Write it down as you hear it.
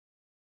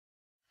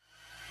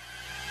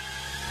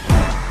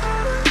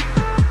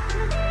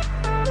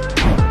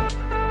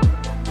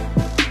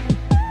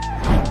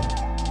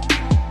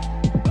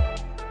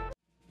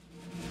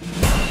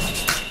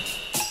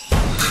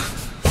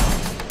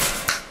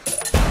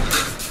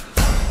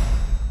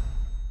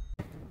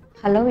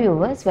Hello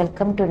viewers,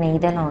 welcome to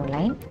Neidal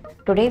Online.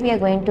 Today we are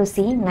going to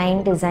see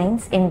 9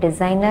 designs in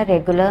designer,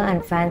 regular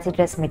and fancy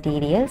dress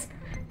materials,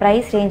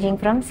 price ranging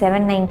from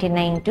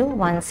 $799 to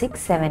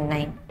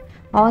 $1679.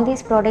 All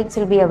these products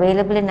will be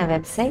available in our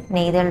website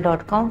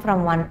neidal.com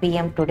from 1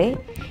 p.m. today.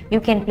 You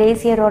can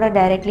place your order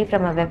directly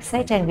from our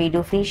website and we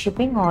do free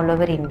shipping all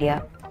over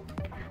India.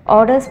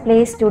 Orders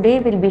placed today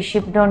will be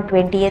shipped on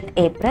 20th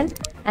April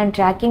and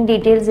tracking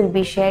details will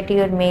be shared to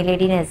your mail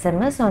ID and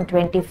SMS on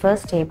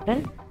 21st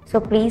April. So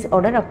please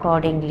order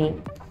accordingly.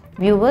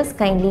 Viewers,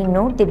 kindly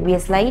note there will be a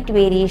slight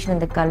variation in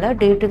the color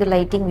due to the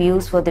lighting we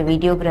use for the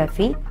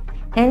videography.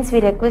 Hence, we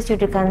request you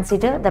to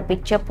consider the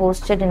picture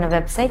posted in our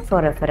website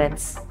for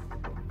reference.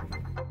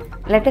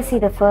 Let us see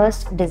the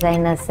first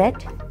designer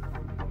set.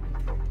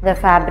 The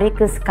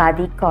fabric is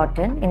khadi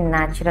cotton in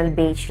natural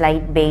beige,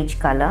 light beige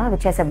color,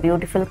 which has a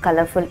beautiful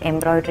colorful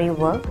embroidery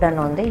work done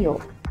on the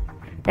yoke.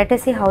 Let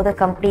us see how the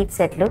complete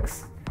set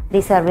looks.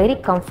 These are very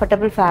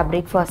comfortable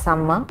fabric for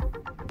summer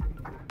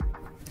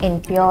in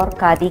pure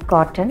khadi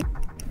cotton.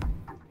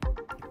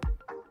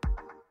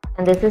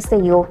 And this is the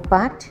yoke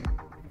part.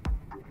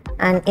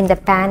 And in the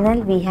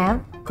panel we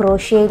have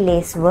crochet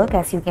lace work,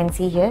 as you can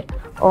see here.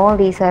 All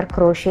these are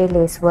crochet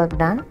lace work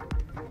done.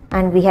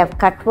 And we have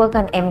cut work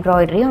and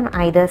embroidery on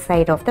either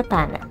side of the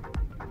panel.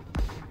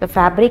 The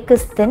fabric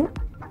is thin,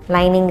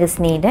 lining is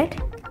needed.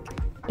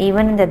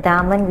 Even in the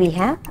daman we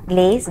have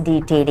lace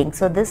detailing.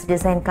 So this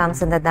design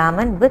comes in the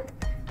daman with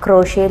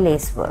crochet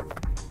lace work.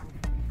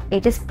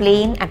 It is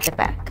plain at the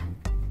back.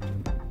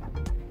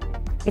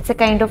 It's a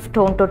kind of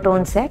tone to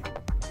tone set.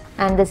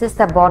 And this is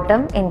the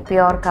bottom in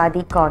pure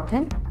khadi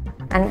cotton,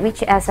 and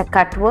which has a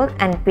cut work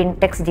and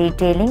pintex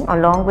detailing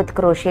along with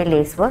crochet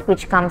lace work,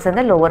 which comes in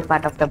the lower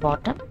part of the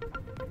bottom.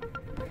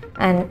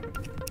 And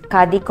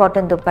khadi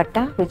cotton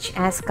dupatta, which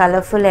has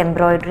colorful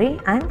embroidery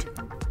and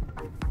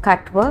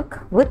cut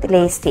work with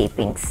lace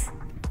tapings.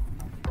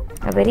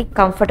 A very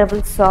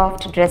comfortable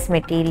soft dress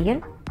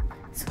material.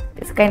 So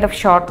it's kind of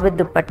short with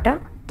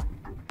dupatta.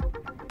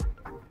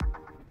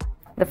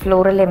 The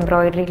floral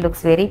embroidery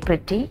looks very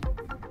pretty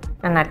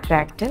and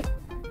attractive.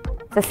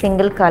 It's a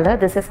single color.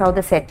 This is how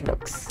the set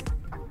looks.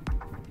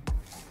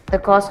 The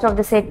cost of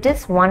the set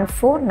is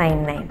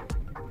 $1499.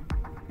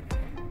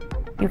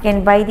 You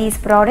can buy these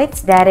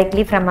products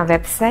directly from our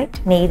website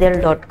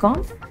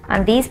neidal.com,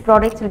 and these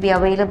products will be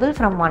available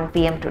from 1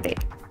 p.m. today.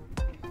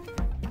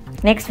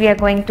 Next we are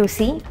going to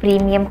see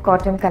premium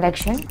cotton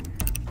collection.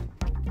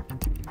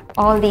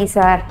 All these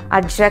are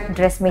ajrak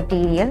dress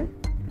material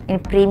in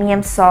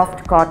premium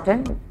soft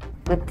cotton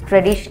with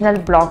traditional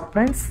block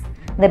prints.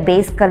 The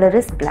base color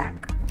is black.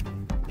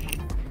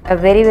 A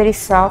very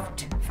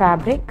soft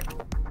fabric,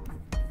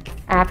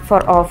 apt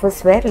for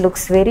office wear,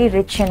 looks very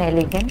rich and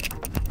elegant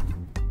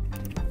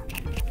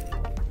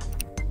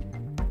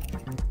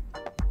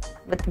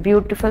with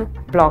beautiful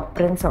block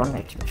prints on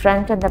it.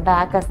 Front and the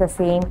back has the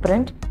same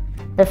print.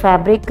 The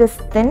fabric is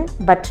thin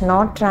but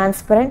not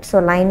transparent, so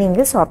lining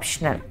is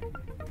optional.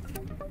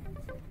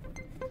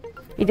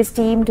 It is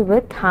teamed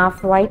with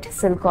half white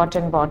silk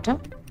cotton bottom,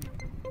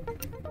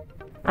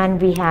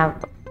 and we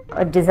have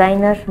a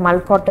designer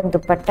mull cotton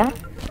dupatta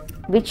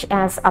which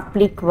has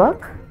applique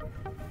work.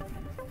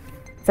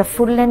 It's a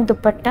full length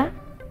dupatta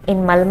in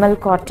malmal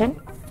cotton,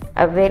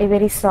 a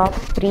very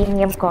soft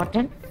premium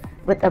cotton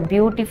with a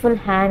beautiful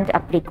hand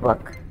applique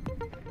work.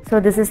 So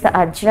this is the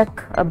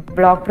ajrak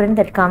block print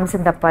that comes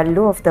in the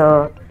pallu of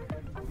the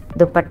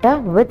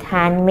dupatta with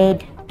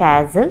handmade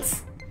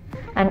tassels,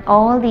 and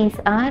all these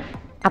are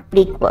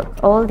applique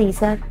work. All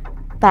these are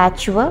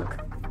patchwork,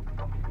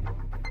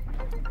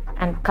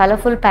 and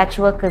colorful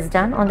patchwork is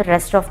done on the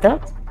rest of the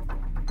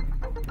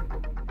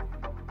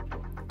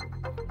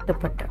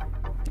dupatta.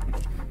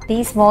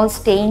 These small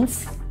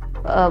stains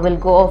will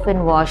go off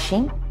in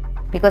washing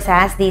because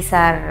as these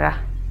are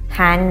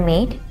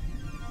handmade,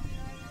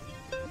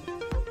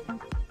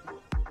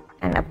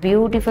 and a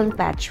beautiful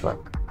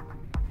patchwork.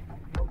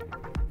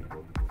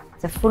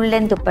 It's a full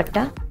length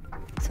dupatta.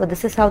 So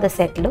this is how the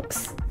set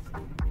looks.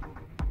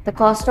 The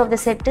cost of the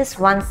set is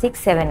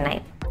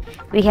 $1679.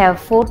 We have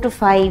 4 to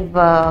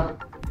 5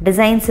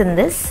 designs in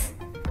this.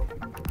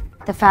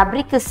 The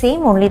fabric is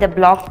same, only the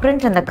block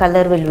print and the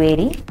color will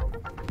vary.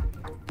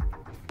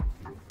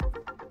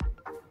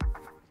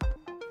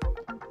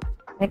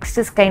 Next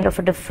is kind of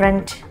a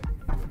different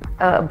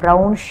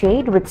brown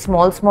shade with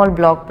small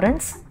block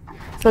prints.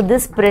 So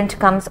this print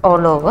comes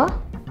all over.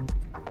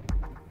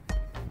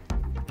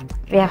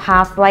 We have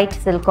half white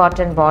silk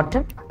cotton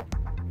bottom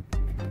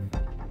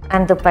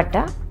and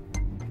dupatta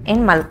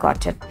in mull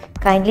cotton.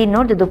 Kindly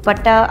note the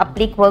dupatta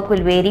applique work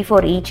will vary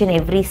for each and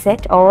every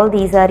set. All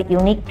these are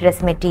unique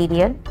dress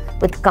material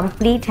with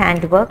complete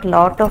handwork.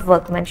 Lot of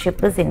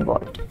workmanship is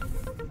involved.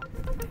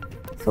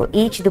 So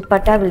each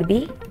dupatta will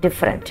be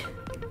different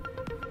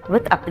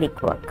with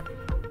applique work.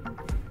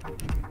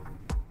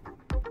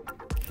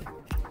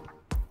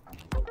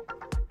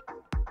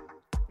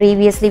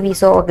 Previously we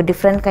saw a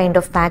different kind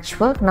of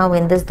patchwork. Now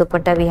in this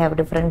dupatta we have a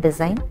different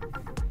design.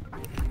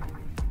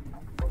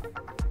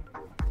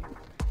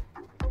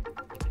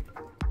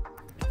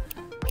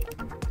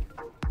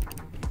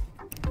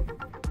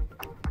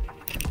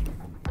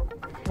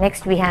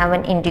 Next we have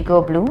an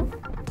indigo blue.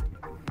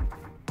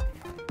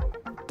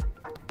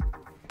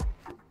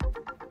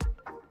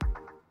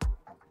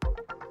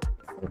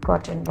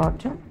 Cotton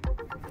bottom.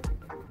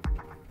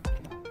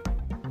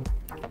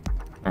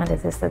 And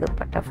this is the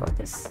dupatta for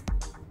this.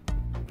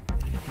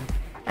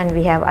 And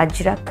we have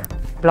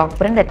ajrak block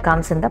print that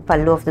comes in the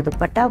pallu of the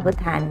dupatta with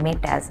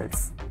handmade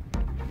tassels.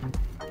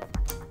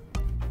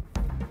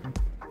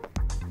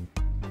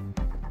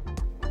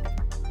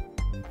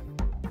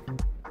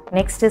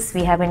 Next is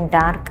we have in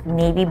dark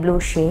navy blue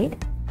shade.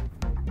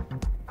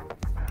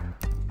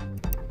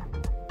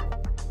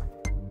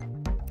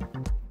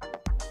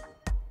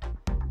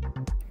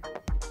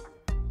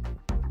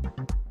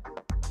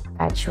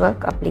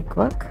 Patchwork, applique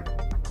work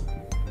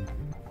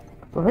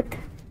with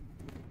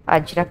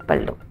ajrak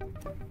pallu.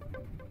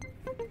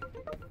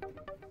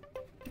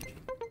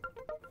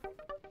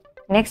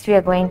 Next we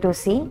are going to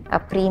see a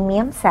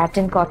premium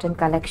satin cotton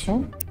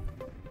collection.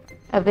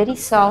 A very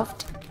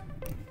soft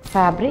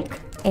fabric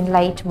in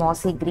light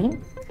mossy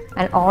green,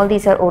 and all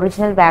these are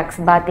original wax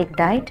batik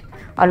dyed.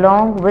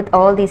 Along with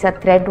all these are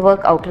thread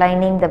work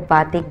outlining the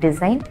batik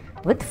design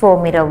with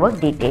foam mirror work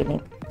detailing.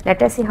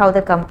 Let us see how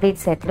the complete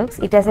set looks.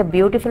 It has a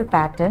beautiful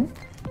pattern.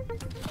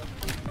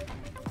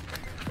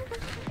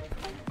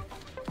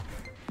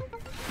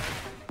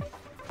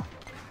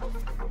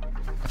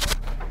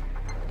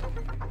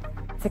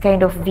 It's a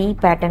kind of V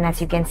pattern as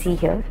you can see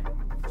here.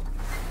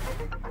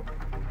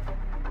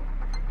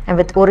 And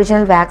with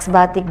original wax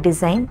batik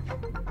design.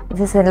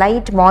 This is a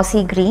light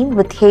mossy green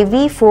with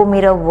heavy foam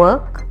mirror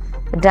work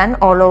done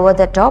all over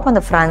the top on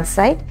the front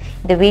side.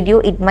 The video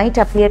it might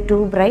appear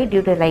too bright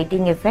due to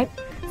lighting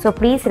effect. So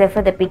please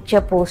refer the picture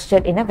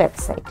posted in a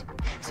website.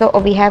 So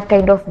we have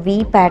kind of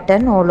V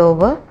pattern all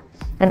over,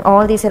 and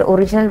all these are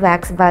original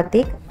wax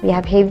batik. We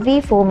have heavy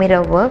foam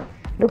mirror work.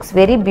 Looks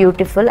very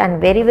beautiful and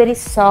very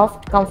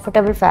soft,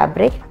 comfortable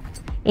fabric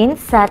in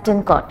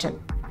satin cotton.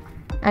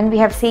 And we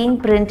have seen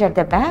print at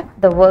the back.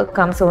 The work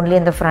comes only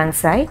in the front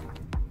side.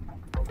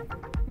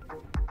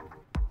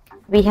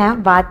 We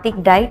have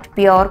batik dyed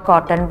pure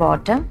cotton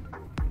bottom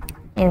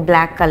in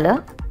black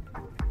color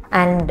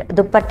and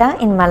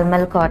dupatta in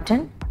malmal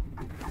cotton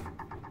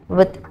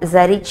with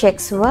zari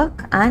checks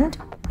work and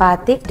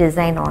batik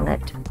design on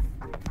it.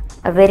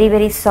 A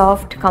very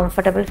soft,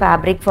 comfortable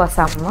fabric for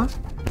summer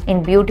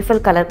in beautiful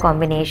color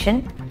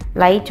combination,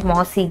 light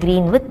mossy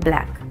green with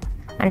black.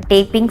 And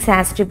tapings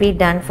has to be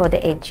done for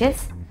the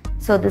edges.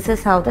 So this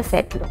is how the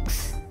set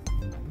looks.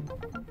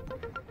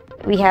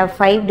 We have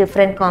 5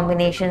 different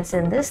combinations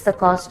in this. The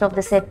cost of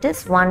the set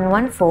is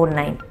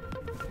 1149.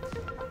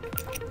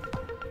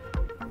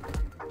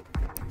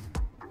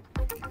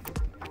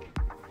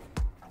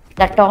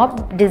 The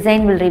top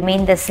design will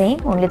remain the same,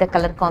 only the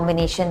color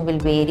combination will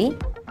vary.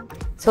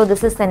 So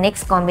this is the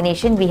next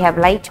combination. We have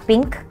light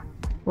pink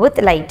with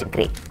light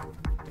grey.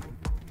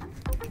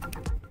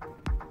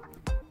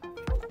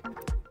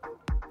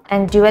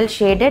 And dual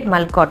shaded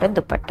mull cotton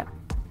dupatta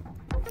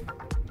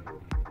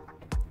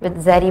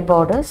with zari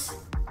borders.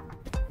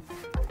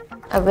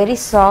 A very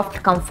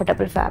soft,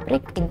 comfortable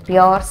fabric in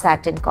pure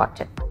satin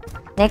cotton.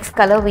 Next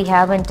color we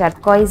have in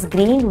turquoise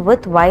green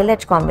with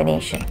violet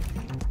combination.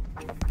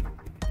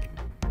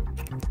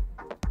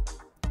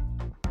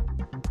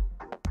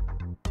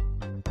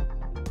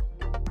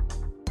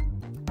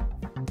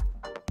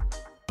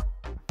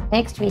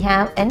 Next we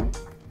have an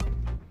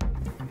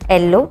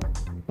yellow,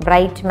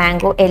 bright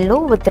mango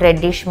yellow with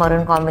reddish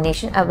maroon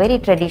combination, a very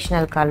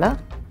traditional color.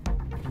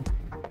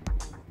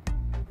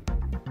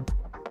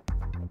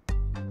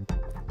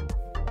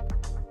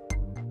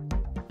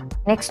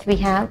 Next we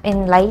have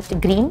in light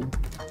green,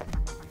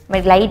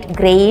 light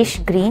greyish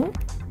green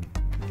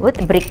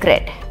with brick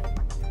red.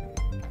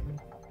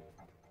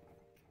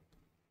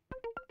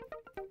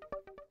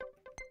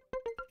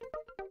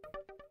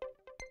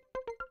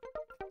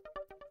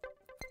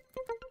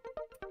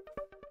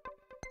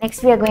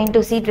 Next we are going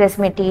to see dress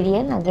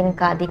material, again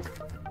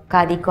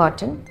khadi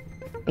cotton.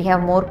 We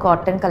have more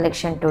cotton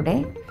collection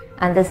today,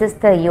 and this is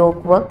the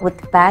yoke work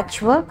with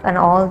patchwork, and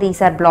all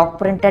these are block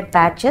printed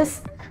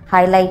patches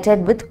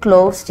highlighted with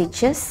clove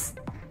stitches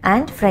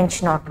and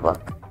French knot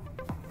work.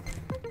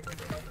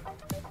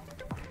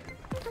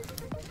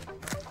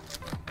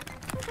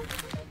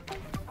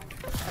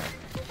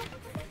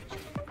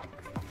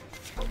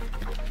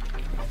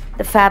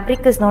 The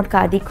fabric is not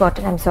khadi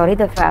cotton, I'm sorry,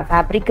 the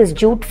fabric is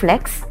jute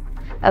flex,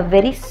 a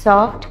very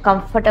soft,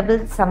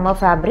 comfortable summer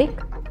fabric.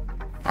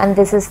 And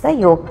this is the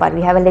yoke part.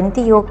 We have a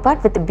lengthy yoke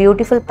part with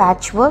beautiful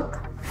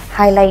patchwork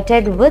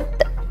highlighted with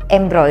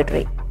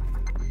embroidery.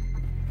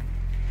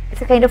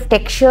 It's a kind of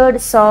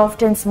textured,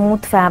 soft and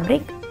smooth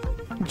fabric,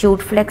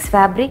 jute flex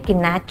fabric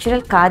in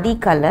natural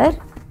khadi color,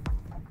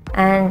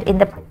 and in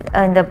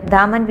the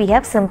daman we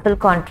have simple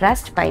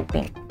contrast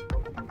piping.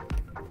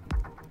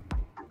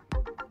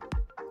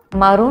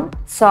 Maroon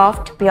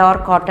soft pure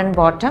cotton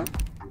bottom.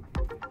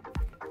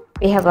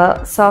 We have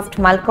a soft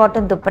mull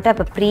cotton dupatta,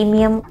 a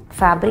premium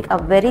fabric, a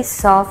very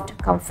soft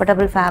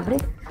comfortable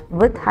fabric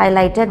with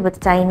highlighted with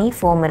tiny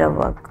foam mirror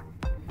work.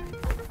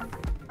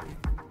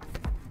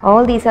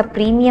 All these are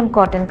premium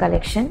cotton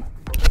collection.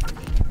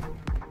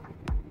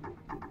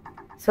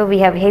 So we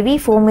have heavy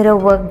foam mirror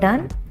work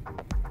done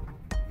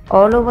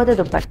all over the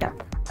dupatta.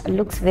 It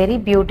looks very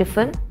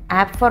beautiful,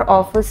 apt for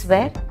office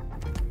wear.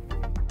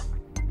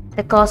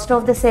 The cost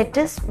of the set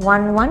is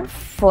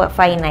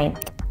 1159.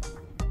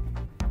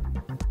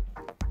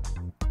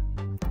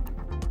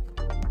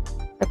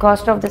 The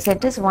cost of the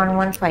set is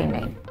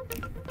 1159.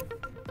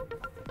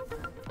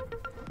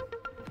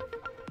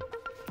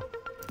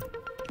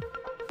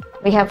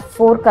 We have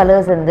 4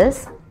 colors in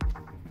this.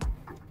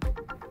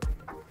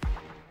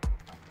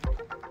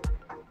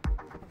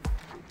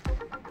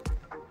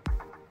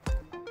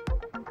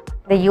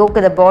 The yoke,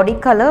 the body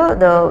color,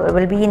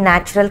 will be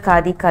natural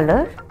khadi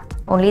color.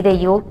 Only the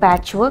yoke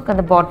patchwork on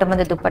the bottom of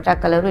the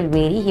dupatta color will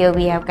vary. Here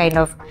we have kind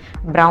of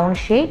brown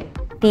shade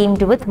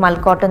teamed with mull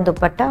cotton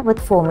dupatta with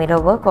foam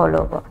mirror work all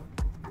over.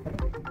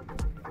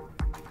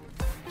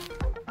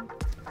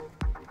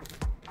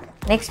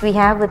 Next we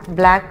have with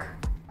black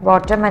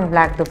bottom and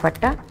black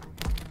dupatta.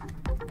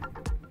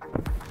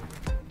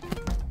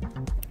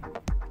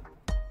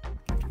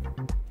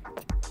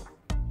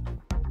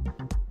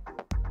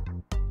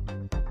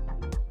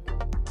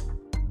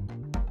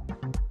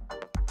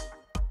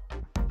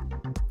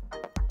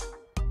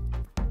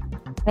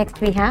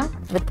 Next we have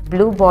with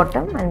blue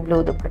bottom and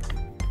blue dupatta.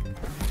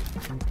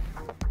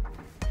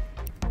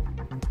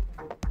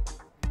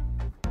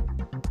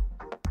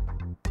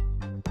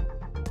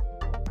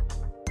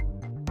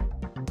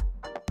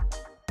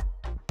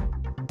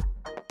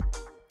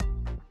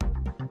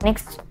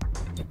 Next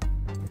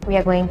we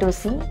are going to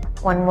see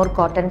one more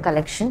cotton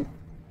collection.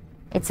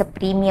 It's a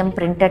premium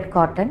printed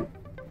cotton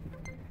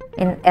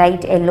in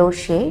light yellow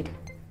shade,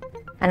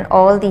 and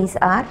all these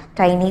are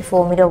tiny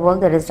foam mirror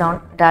work that is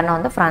done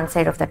on the front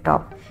side of the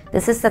top.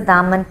 This is the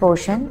daman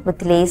portion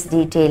with lace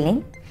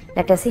detailing.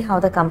 Let us see how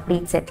the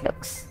complete set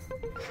looks.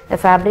 The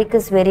fabric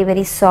is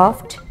very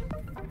soft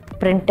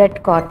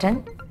printed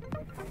cotton.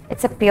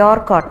 It's a pure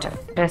cotton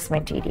dress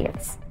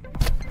materials.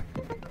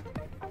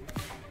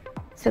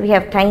 So we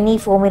have tiny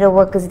foam mirror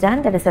work is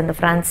done, that is on the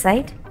front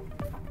side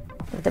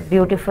with the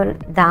beautiful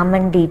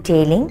daman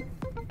detailing.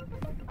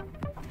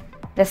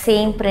 The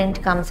same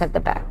print comes at the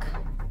back.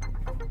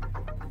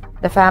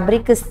 The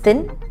fabric is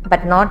thin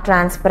but not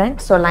transparent,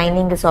 so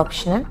lining is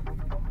optional.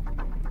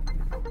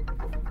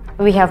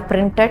 We have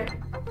printed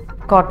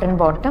cotton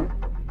bottom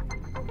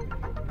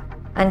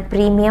and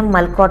premium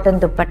mull cotton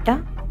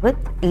dupatta with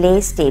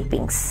lace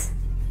tapings.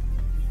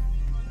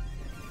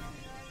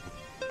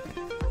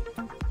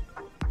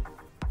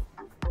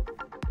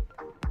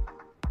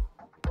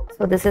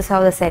 So this is how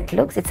the set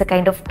looks. It's a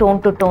kind of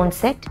tone to tone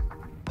set.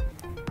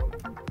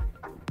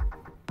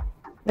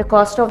 The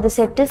cost of the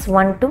set is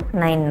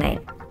 1299.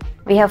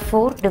 We have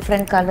 4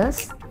 different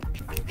colors.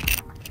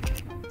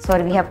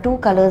 Sorry, we have 2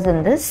 colors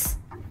in this.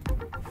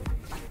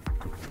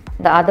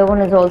 The other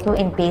one is also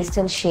in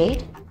pastel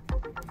shade.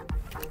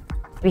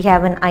 We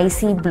have an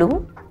icy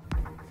blue.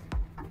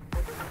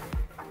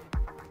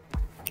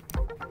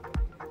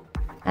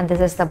 And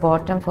this is the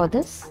bottom for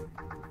this.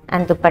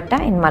 And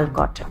dupatta in mull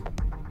cotton.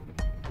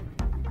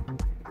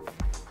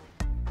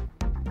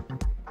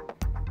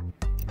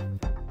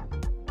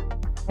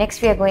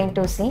 Next we are going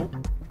to see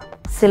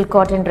silk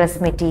cotton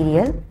dress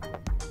material.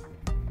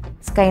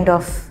 It's kind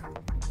of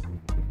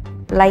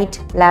light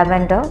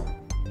lavender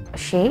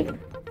shade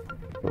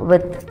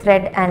with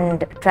thread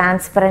and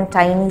transparent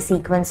tiny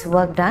sequence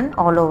work done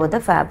all over the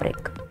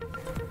fabric.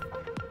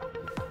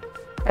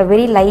 A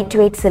very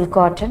lightweight silk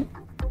cotton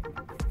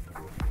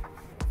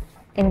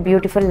in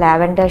beautiful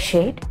lavender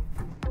shade.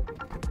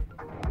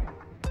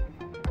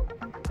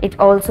 It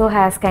also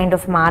has kind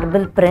of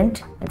marble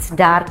print. It's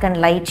dark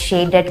and light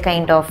shaded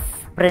kind of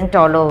print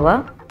all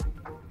over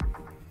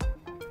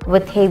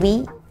with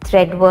heavy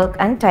thread work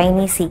and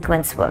tiny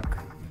sequence work.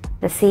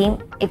 The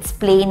same, it's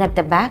plain at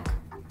the back.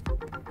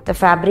 The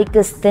fabric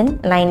is thin,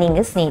 lining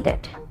is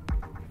needed.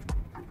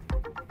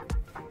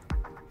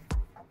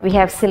 We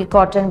have silk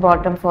cotton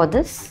bottom for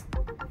this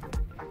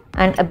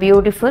and a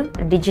beautiful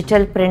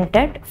digital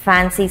printed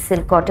fancy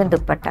silk cotton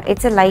dupatta.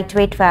 It's a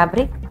lightweight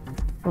fabric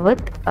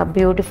with a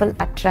beautiful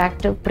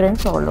attractive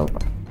prints all over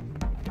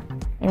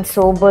in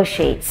sober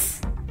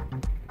shades.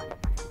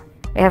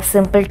 We have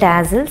simple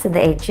tassels in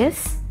the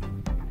edges.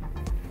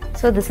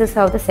 So this is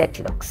how the set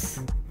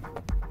looks.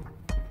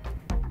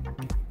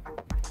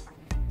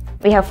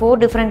 We have 4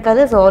 different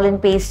colors all in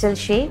pastel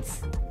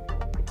shades.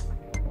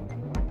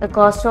 The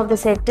cost of the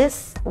set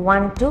is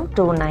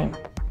 1229.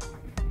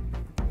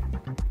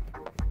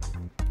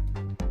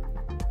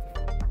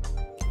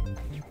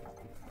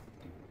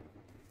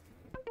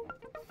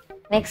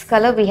 Next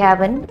color we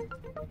have in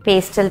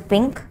pastel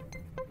pink.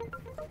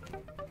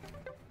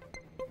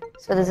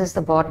 So this is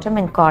the bottom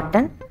in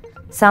cotton.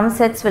 Some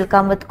sets will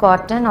come with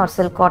cotton or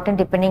silk cotton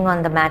depending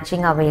on the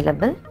matching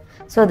available.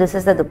 So this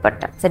is the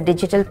dupatta. It's a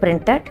digital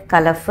printed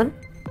colorful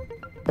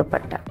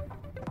dupatta.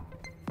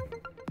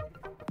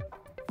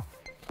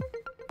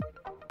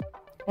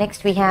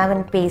 Next we have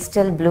in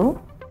pastel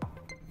blue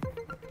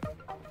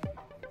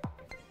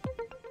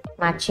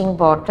matching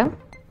bottom,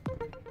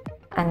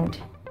 and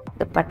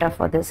the dupatta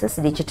for this is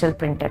digital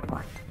printed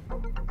one.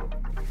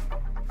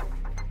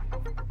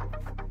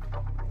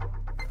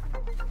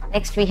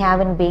 Next we have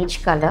in beige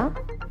color.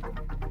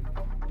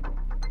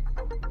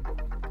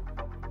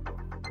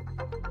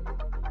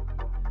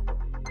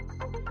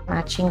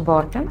 Matching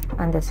bottom,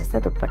 and this is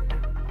the dupatta.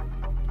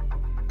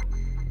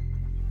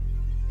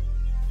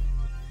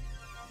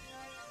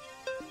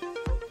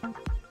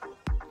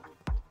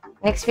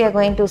 Next we are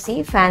going to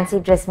see fancy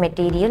dress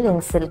material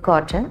in silk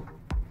cotton,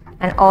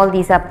 and all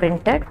these are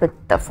printed with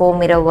the 4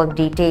 mirror work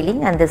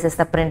detailing, and this is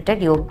the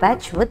printed yoke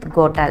patch with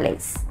gota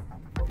lace.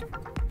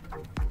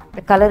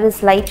 The color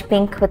is light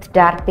pink with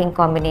dark pink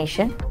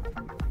combination.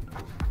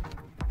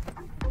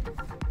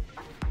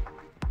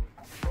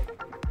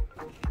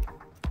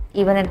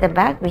 Even at the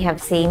back we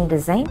have same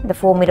design. The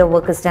 4 mirror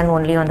work is done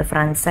only on the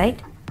front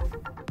side.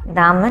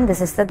 Daman,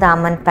 this is the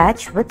daman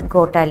patch with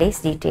gota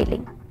lace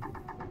detailing.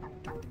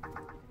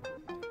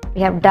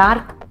 We have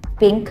dark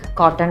pink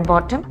cotton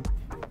bottom.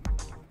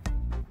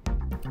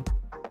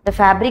 The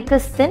fabric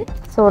is thin,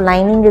 so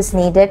lining is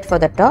needed for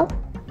the top,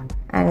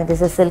 and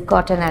this is silk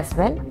cotton as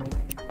well.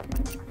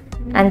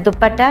 And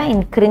dupatta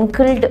in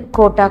crinkled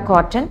kota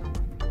cotton.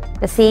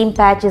 The same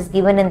patch is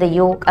given in the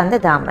yoke and the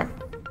daman.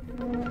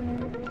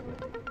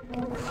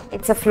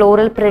 It's a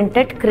floral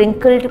printed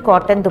crinkled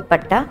cotton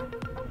dupatta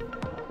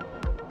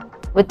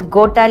with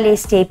gota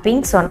lace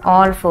tapings on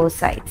all 4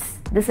 sides.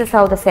 This is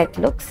how the set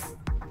looks.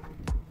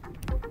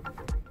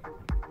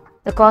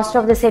 The cost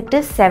of the set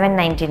is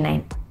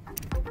 $7.99.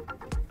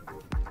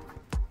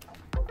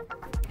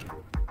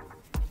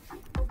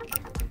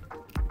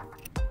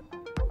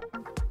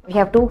 We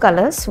have 2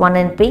 colors, one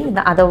in pink,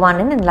 the other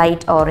one in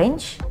light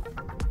orange.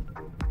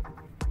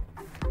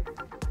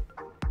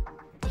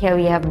 Here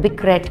we have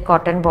big red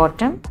cotton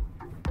bottom,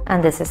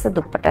 and this is the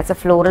dupatta. It's a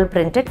floral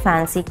printed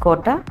fancy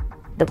kota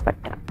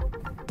dupatta.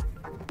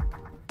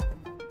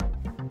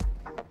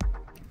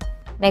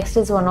 Next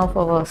is one of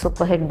our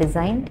super hit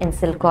design in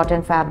silk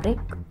cotton fabric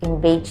in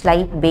beige,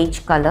 light beige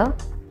color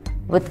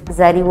with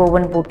zari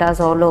woven buttas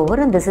all over,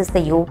 and this is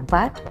the yoke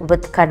part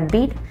with cut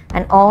bead,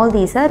 and all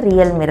these are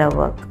real mirror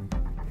work.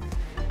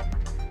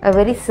 A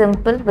very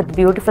simple with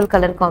beautiful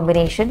color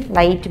combination,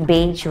 light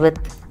beige with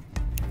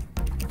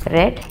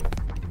red.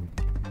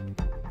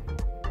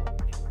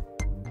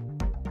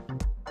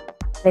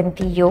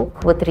 Lengthy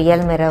yoke with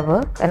real mirror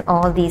work, and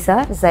all these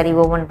are zari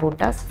woven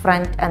buttas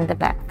front and the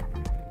back.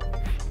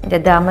 In the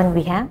daman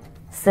we have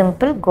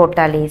simple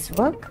gota lace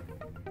work,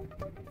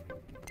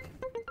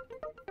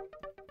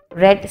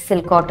 red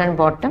silk cotton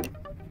bottom,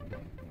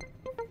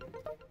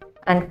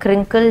 and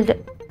crinkled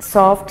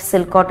soft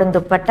silk cotton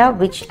dupatta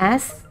which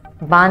has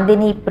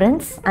bandhani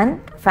prints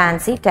and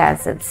fancy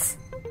tassels.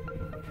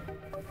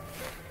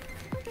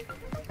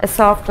 A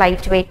soft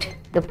lightweight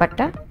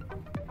dupatta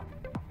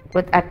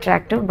with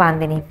attractive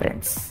bandhani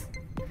prints.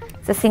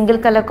 It's a single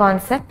color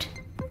concept.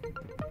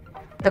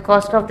 The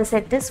cost of the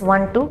set is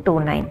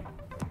 $1229.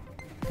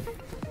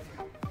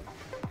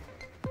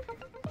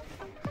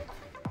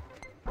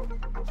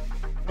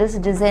 This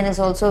design is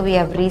also, we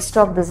have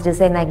restocked this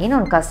design again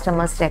on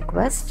customers'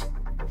 request.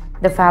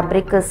 The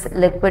fabric is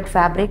liquid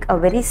fabric, a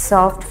very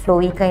soft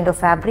flowy kind of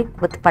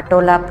fabric with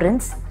patola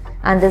prints,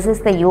 and this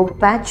is the yoke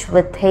patch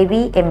with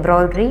heavy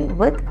embroidery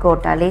with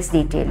gota lace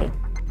detailing.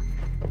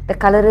 The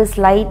color is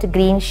light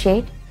green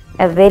shade,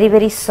 a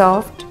very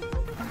soft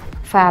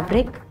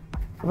fabric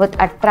with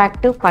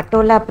attractive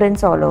patola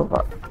prints all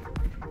over.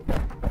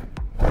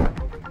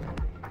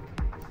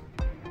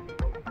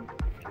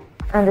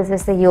 And this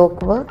is the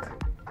yoke work.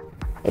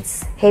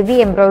 Its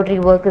heavy embroidery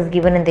work is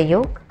given in the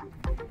yoke.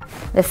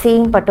 The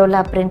same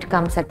patola print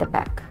comes at the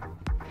back.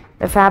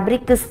 The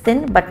fabric is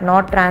thin but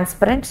not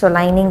transparent, so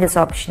lining is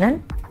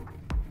optional.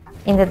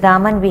 In the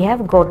daman we have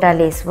gota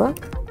lace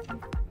work.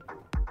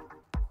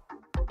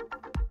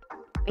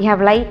 We have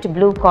light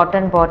blue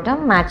cotton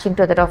bottom matching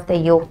to that of the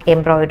yoke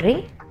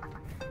embroidery.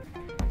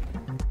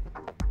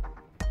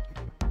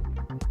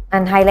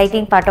 And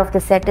highlighting part of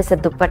the set is a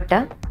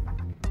dupatta.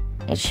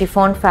 It's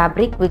chiffon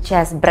fabric which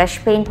has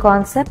brush paint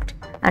concept,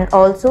 and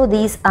also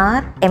these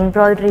are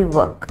embroidery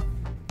work.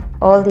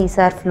 All these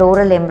are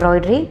floral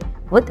embroidery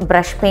with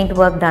brush paint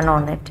work done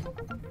on it.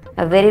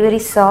 A very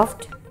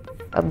soft,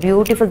 a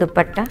beautiful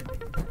dupatta.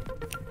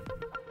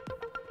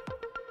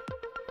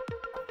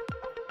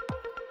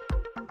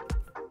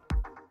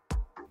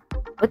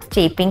 With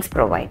tapings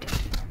provided.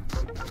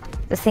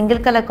 The single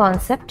color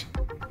concept.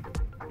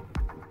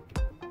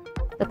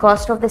 The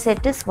cost of the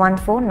set is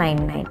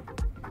 $1499.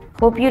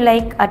 Hope you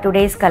like our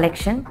today's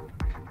collection.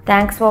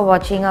 Thanks for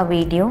watching our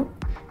video.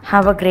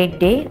 Have a great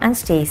day and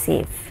stay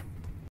safe.